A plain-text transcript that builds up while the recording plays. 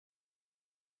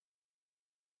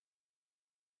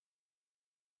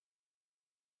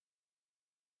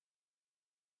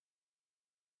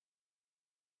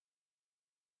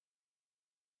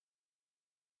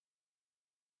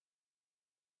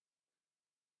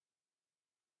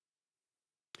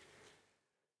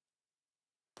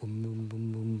Sat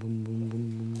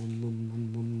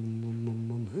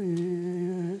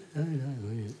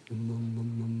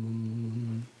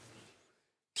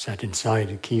inside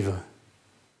a kiva.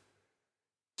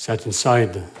 Sat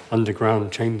inside the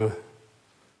underground chamber.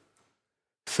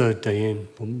 Third day in.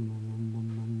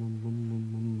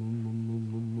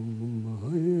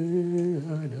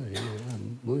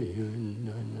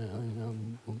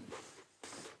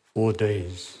 4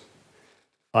 days,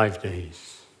 5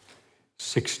 days,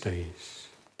 6 days,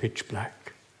 pitch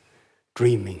black,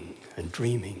 dreaming and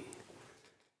dreaming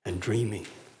and dreaming.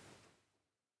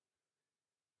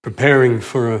 Preparing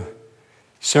for a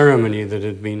ceremony that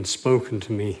had been spoken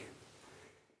to me.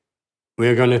 We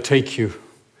are going to take you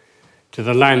to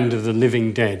the land of the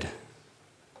living dead.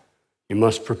 You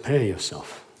must prepare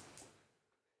yourself.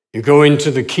 You go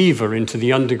into the kiva, into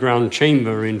the underground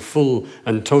chamber in full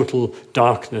and total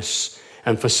darkness,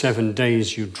 and for 7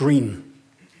 days you dream.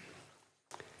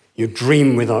 You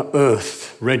dream with our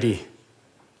earth ready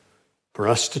for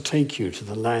us to take you to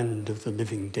the land of the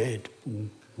living dead.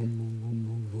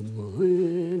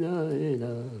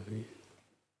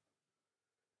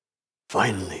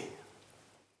 Finally,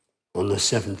 on the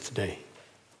 7th day,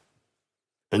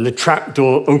 and the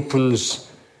trapdoor opens,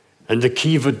 and the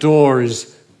kiva door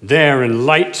is there, and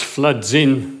light floods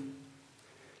in.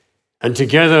 And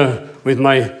together with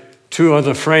my 2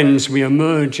 other friends, we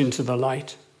emerge into the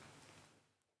light.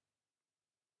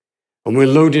 And we're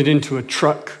loaded into a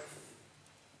truck.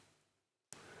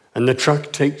 And the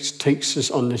truck takes us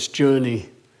on this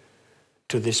journey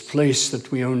to this place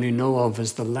that we only know of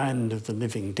as the land of the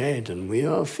living dead. And we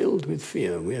are filled with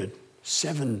fear. We are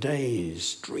 7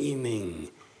 days dreaming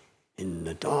in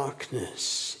the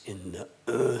darkness, in the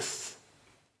earth.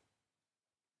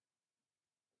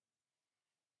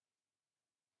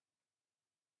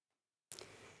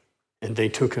 And they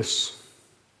took us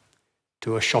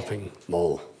to a shopping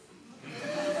mall.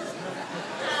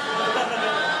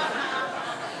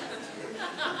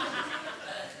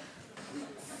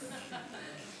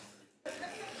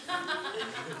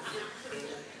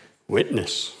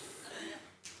 Witness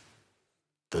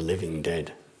the living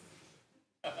dead.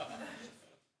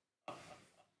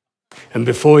 And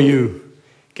before you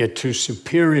get too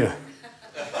superior,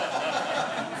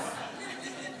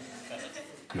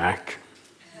 Mac,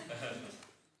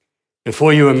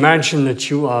 before you imagine that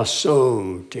you are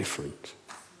so different,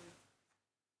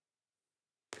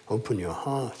 open your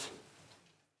heart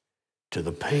to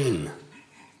the pain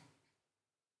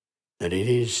that it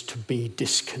is to be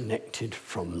disconnected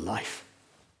from life,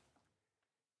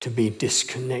 to be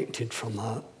disconnected from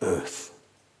our earth.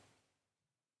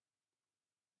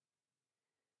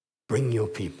 Bring your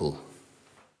people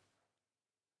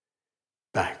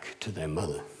back to their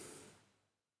mother.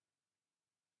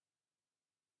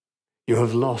 You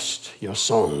have lost your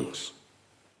songs.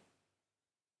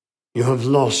 You have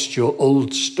lost your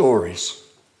old stories.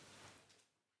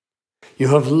 You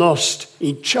have lost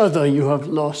each other. You have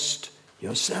lost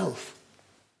yourself.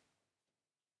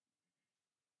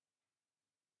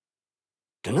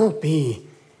 Do not be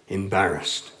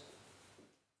embarrassed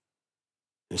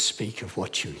to speak of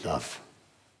what you love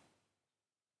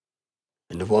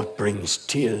and of what brings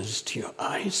tears to your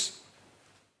eyes.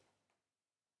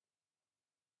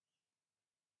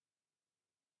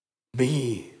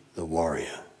 Be the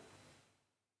warrior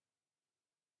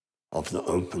of the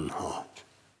open heart.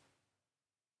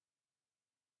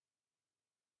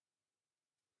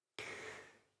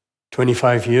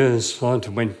 "25 years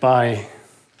went by,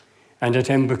 and at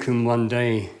Embercombe one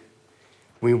day,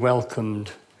 we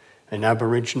welcomed an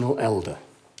Aboriginal elder.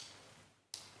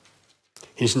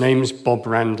 His name's Bob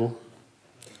Randall,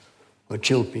 or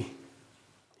Chilpy,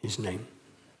 his name.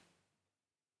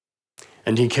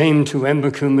 And he came to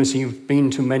Embercombe as he's been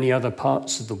to many other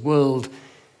parts of the world,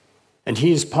 and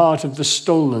he is part of the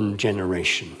stolen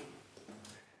generation.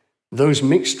 Those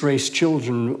mixed-race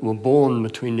children were born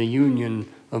between the union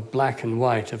of black and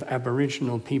white, of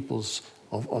Aboriginal peoples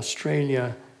of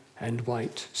Australia and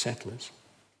white settlers.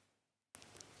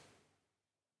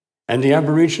 And the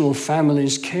Aboriginal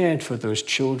families cared for those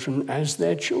children as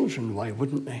their children. Why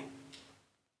wouldn't they?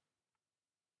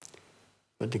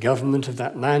 But the government of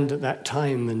that land at that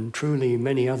time, and truly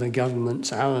many other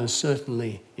governments, ours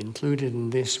certainly included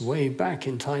in this, way back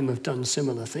in time, have done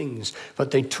similar things.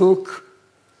 But they took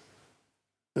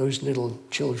those little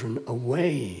children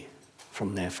away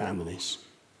from their families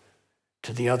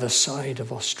to the other side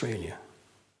of Australia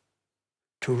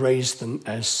to raise them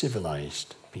as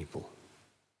civilized people.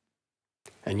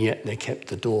 And yet they kept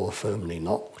the door firmly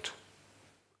locked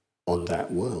on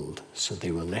that world, so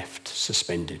they were left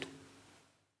suspended.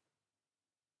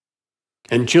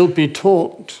 And Jilpi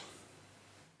talked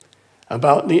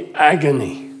about the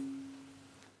agony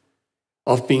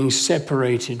of being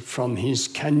separated from his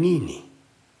kanini,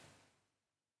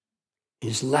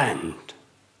 his land,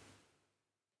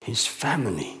 his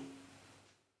family,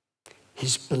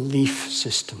 his belief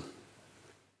system,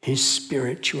 his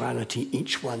spirituality,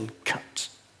 each one cut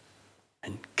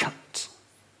and cut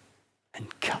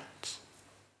and cut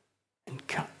and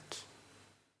cut,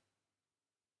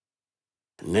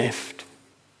 left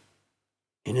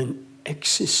in an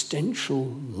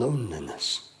existential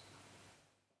loneliness.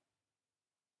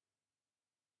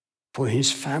 For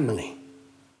his family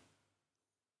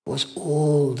was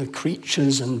all the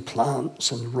creatures and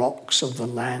plants and rocks of the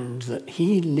land that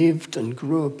he lived and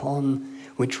grew upon,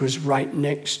 which was right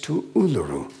next to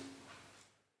Uluru,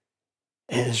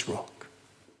 Ayers Rock.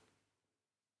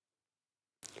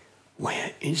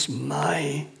 Where is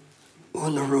my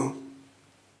Uluru?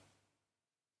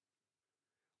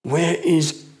 Where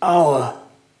is our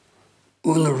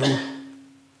Uluru?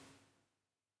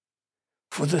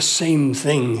 For the same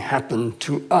thing happened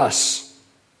to us.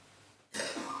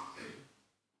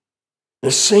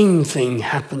 The same thing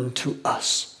happened to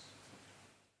us.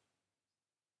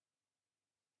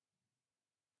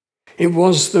 It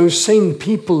was those same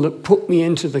people that put me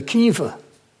into the Kiva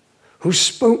who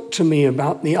spoke to me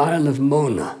about the Isle of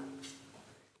Mona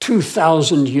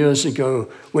 2,000 years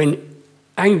ago, when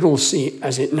Anglesey,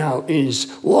 as it now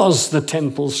is, was the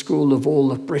temple school of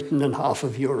all of Britain and half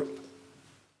of Europe,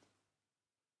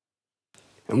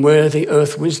 and where the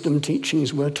earth wisdom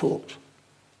teachings were taught.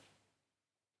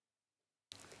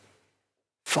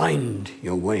 Find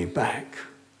your way back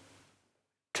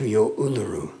to your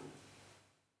Uluru.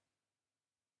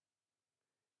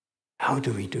 How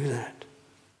do we do that?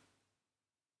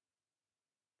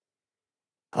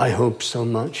 I hope so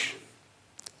much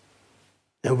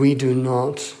that we do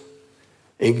not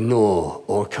ignore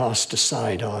or cast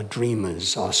aside our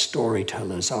dreamers, our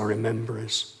storytellers, our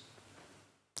rememberers,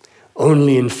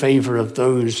 only in favor of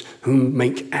those who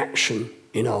make action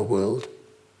in our world.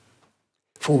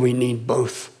 For we need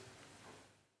both.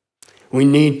 We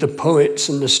need the poets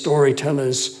and the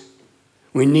storytellers.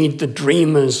 We need the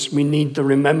dreamers. We need the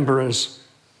rememberers.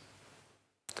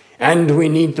 And we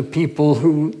need the people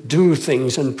who do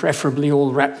things, and preferably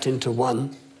all wrapped into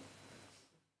one.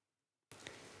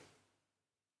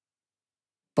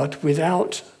 But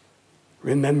without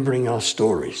remembering our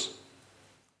stories,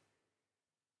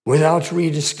 without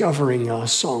rediscovering our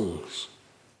songs,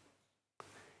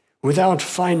 without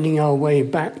finding our way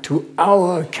back to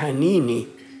our kanini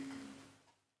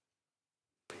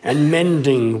and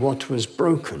mending what was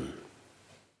broken,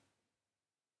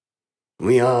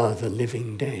 we are the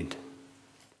living dead.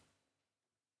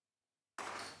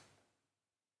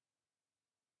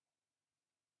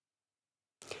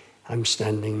 I'm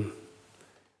standing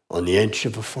on the edge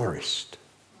of a forest.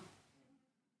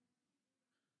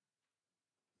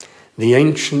 The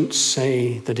ancients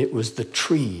say that it was the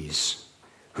trees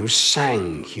who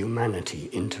sang humanity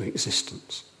into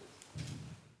existence.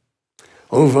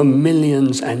 Over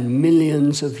millions and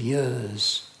millions of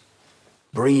years,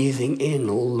 breathing in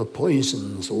all the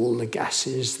poisons, all the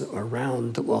gases that were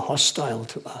around that were hostile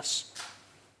to us,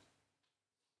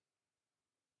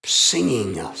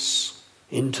 singing us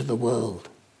into the world,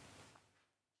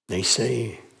 they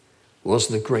say, was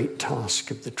the great task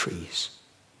of the trees.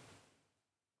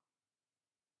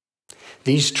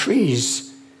 These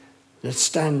trees that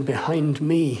stand behind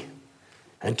me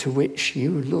and to which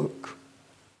you look,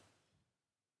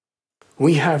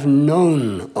 we have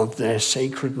known of their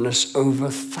sacredness over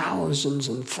thousands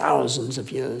and thousands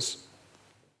of years.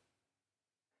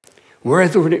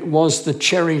 Whether it was the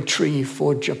cherry tree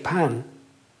for Japan,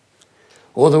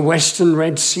 or the western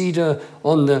red cedar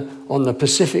on the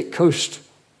Pacific coast,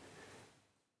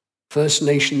 First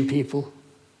Nation people,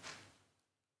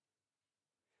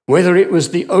 whether it was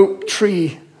the oak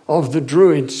tree of the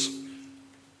Druids,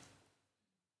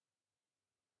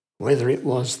 whether it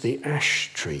was the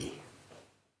ash tree,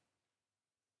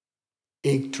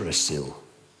 Yggdrasil,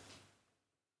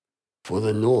 for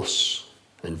the Norse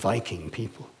and Viking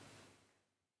people,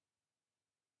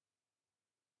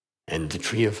 and the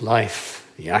tree of life,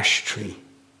 the ash tree.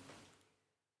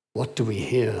 What do we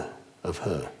hear of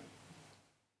her?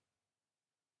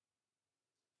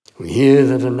 We hear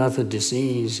that another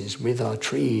disease is with our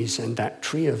trees, and that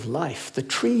tree of life, the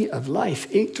tree of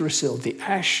life, Yggdrasil, the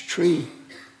ash tree,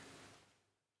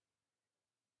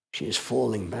 she is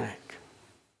falling back.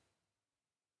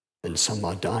 And some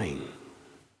are dying.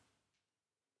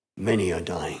 Many are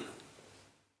dying.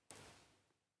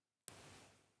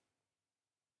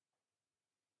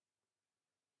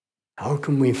 How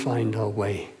can we find our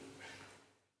way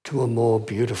to a more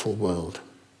beautiful world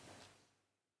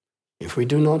if we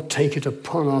do not take it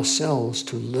upon ourselves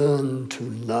to learn to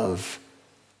love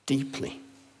deeply,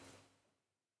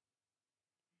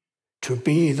 to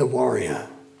be the warrior,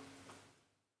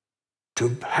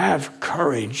 to have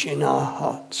courage in our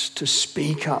hearts, to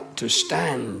speak up, to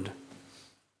stand,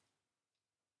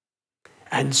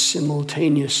 and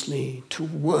simultaneously to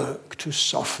work, to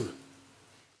soften,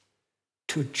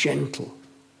 to gentle,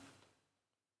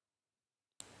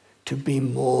 to be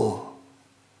more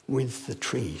with the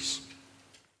trees.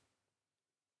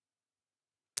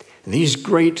 These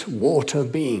great water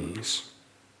beings,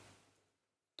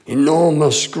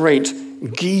 enormous great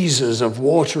geysers of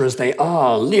water as they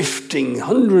are, lifting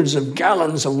hundreds of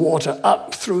gallons of water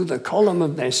up through the column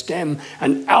of their stem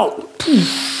and out.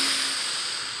 Poof.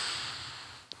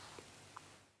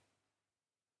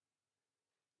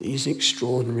 These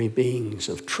extraordinary beings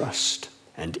of trust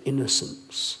and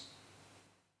innocence,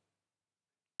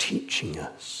 teaching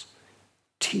us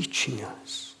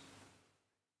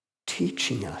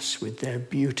with their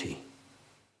beauty,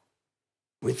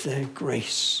 with their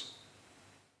grace,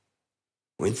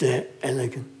 with their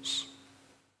elegance,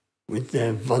 with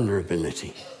their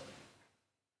vulnerability,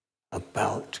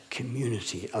 about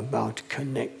community, about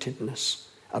connectedness,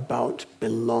 about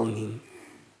belonging.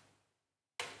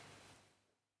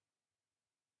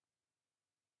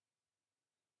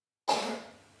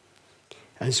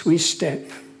 As we step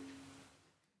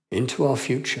into our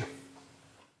future,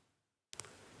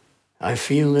 I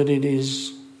feel that it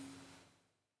is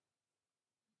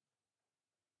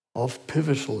of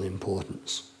pivotal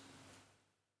importance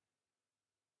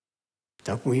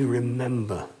that we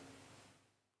remember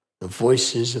the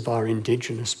voices of our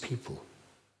indigenous people,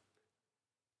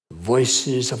 the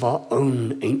voices of our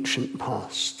own ancient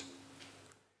past,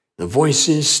 the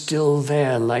voices still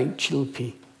there like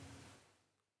Chilpi,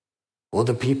 or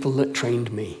the people that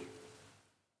trained me,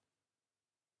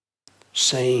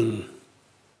 saying,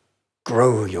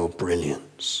 grow your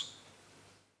brilliance,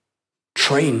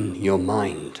 train your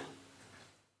mind,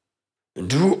 and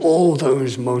do all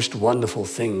those most wonderful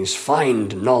things,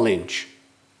 find knowledge,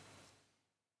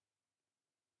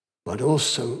 but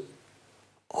also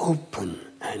open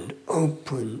and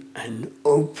open and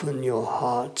open your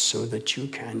heart so that you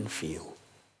can feel.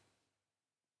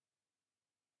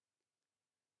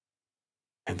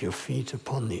 Have your feet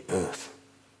upon the earth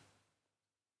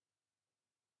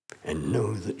and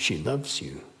know that she loves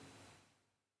you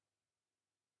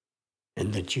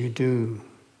and that you do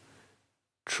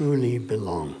truly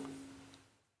belong.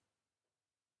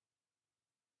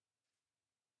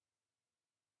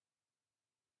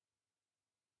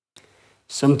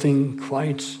 Something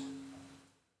quite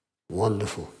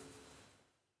wonderful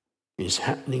is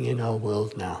happening in our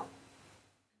world now.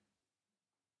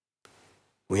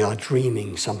 We are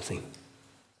dreaming something.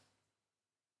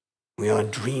 We are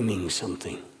dreaming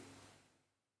something.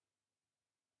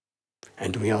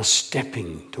 And we are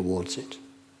stepping towards it.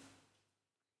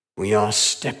 We are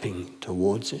stepping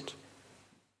towards it.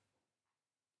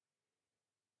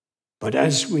 But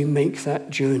as we make that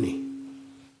journey,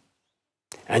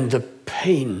 and the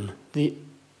pain, the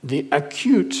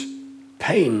acute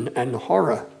pain and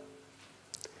horror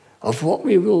of what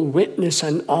we will witness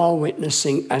and are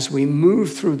witnessing as we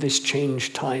move through this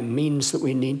change time means that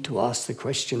we need to ask the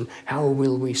question, how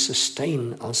will we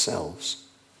sustain ourselves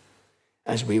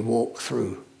as we walk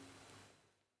through?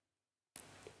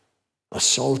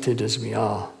 Assaulted as we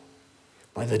are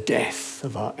by the death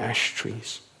of our ash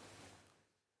trees,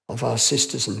 of our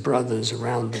sisters and brothers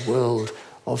around the world,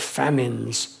 of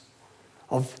famines,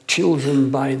 of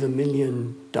children by the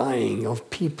million dying,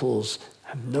 of peoples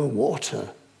have no water.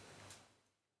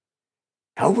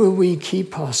 How will we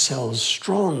keep ourselves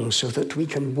strong so that we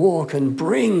can walk and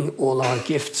bring all our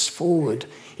gifts forward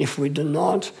if we do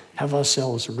not have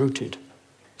ourselves rooted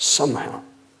somehow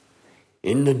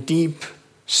in the deep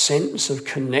sense of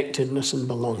connectedness and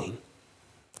belonging,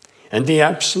 and the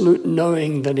absolute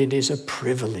knowing that it is a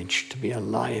privilege to be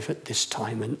alive at this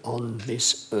time and on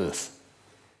this earth,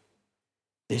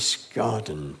 this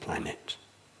garden planet,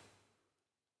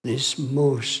 this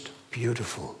most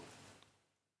beautiful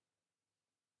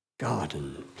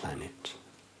garden planet,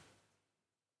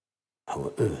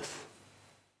 our earth.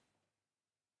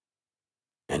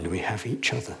 And we have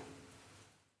each other.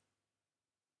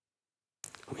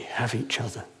 We have each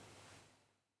other.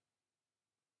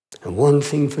 And one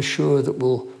thing for sure that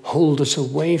will hold us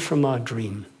away from our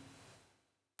dream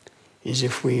is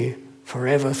if we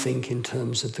forever think in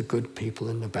terms of the good people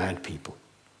and the bad people,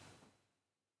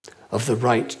 of the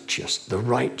righteous. The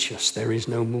righteous. There is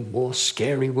no more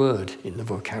scary word in the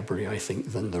vocabulary, I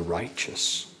think, than the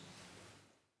righteous.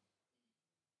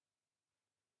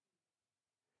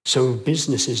 So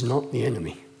business is not the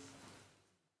enemy.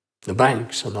 The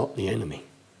banks are not the enemy.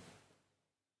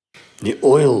 The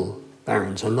oil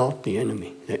barons are not the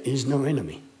enemy. There is no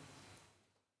enemy.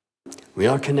 We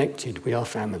are connected. We are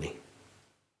family.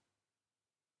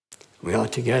 We are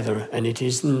together, and it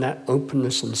is in that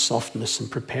openness and softness and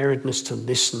preparedness to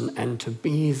listen and to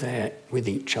be there with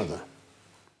each other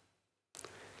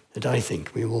that I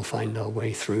think we will find our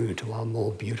way through to our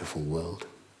more beautiful world.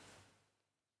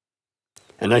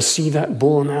 And I see that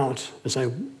borne out as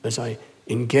I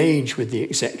engage with the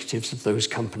executives of those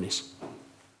companies.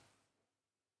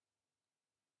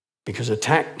 Because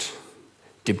attacked,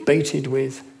 debated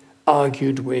with,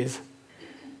 argued with,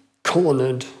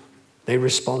 cornered, they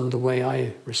respond the way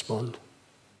I respond.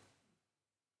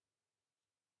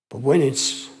 But when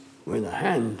it's with a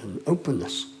hand and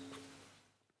openness,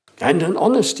 and an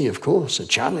honesty, of course, a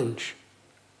challenge,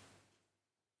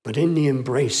 but in the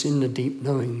embrace, in the deep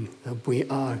knowing that we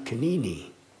are Kanini,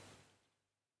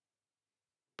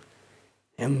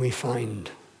 and we find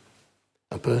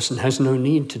a person has no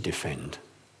need to defend.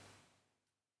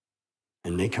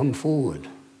 And they come forward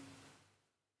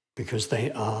because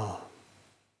they are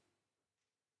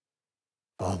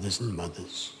fathers and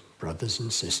mothers, brothers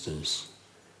and sisters,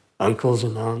 uncles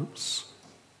and aunts,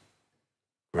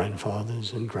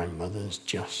 grandfathers and grandmothers,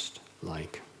 just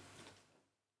like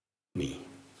me.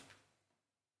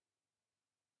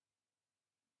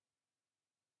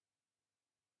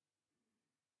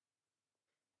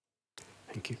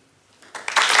 Thank you.